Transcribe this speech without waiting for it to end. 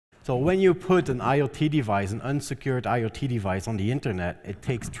So when you put an IoT device, an unsecured IoT device on the internet, it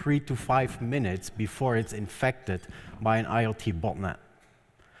takes 3 to 5 minutes before it's infected by an IoT botnet.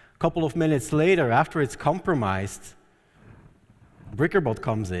 A couple of minutes later, after it's compromised, BrickerBot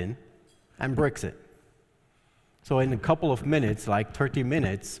comes in and bricks it. So in a couple of minutes, like 30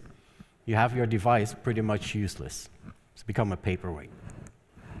 minutes, you have your device pretty much useless. It's become a paperweight.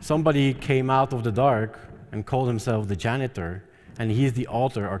 Somebody came out of the dark and called himself the janitor, and he's the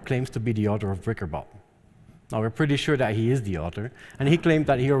author, or claims to be the author of BrickerBot. Now, we're pretty sure that he is the author, and he claimed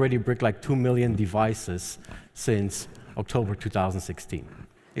that he already bricked like 2 million devices since October 2016.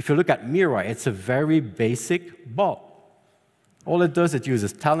 If you look at Mirai, it's a very basic bot. All it does, it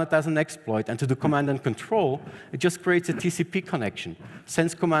uses Telnet as an exploit, and to do command and control, it just creates a TCP connection,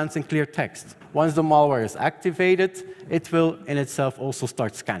 sends commands in clear text. Once the malware is activated, it will in itself also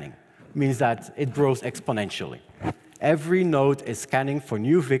start scanning. It means that it grows exponentially. Every node is scanning for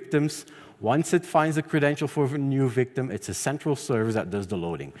new victims. Once it finds a credential for a new victim, it's a central service that does the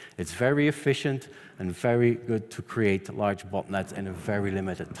loading. It's very efficient and very good to create large botnets in a very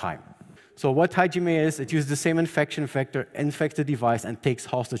limited time. So what Hajime is, it uses the same infection vector, infects the device, and takes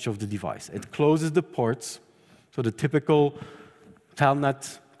hostage of the device. It closes the ports, so the typical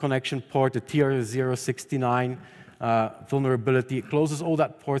Telnet connection port, the TR069 vulnerability, it closes all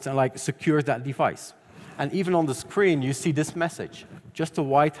that ports and secures that device. And even on the screen, you see this message, just a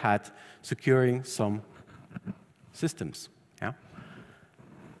white hat securing some systems. Yeah?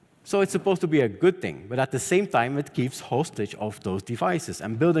 So it's supposed to be a good thing, but at the same time, it keeps hostage of those devices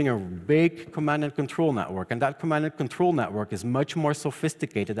and building a big command and control network. And that command and control network is much more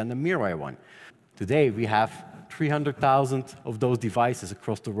sophisticated than the Mirai one. Today, we have 300,000 of those devices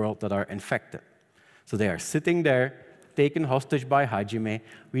across the world that are infected. So they are sitting there, taken hostage by Hajime.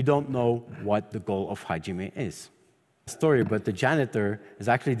 We don't know what the goal of Hajime is. Story, but the janitor is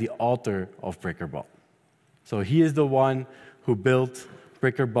actually the author of BrickerBot. So he is the one who built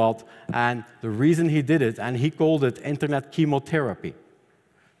BrickerBot, and the reason he did it, and he called it internet chemotherapy.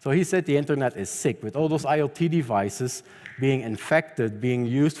 So he said the internet is sick with all those IoT devices being infected, being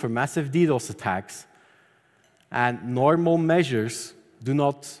used for massive DDoS attacks, and normal measures do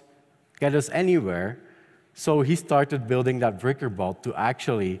not get us anywhere. So he started building that BrickerBot to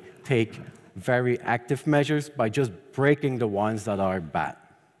actually take very active measures by just breaking the ones that are bad.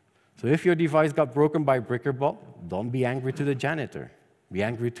 So if your device got broken by BrickerBot, don't be angry to the janitor. Be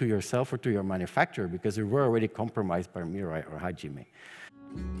angry to yourself or to your manufacturer, because you were already compromised by Mirai or Hajime.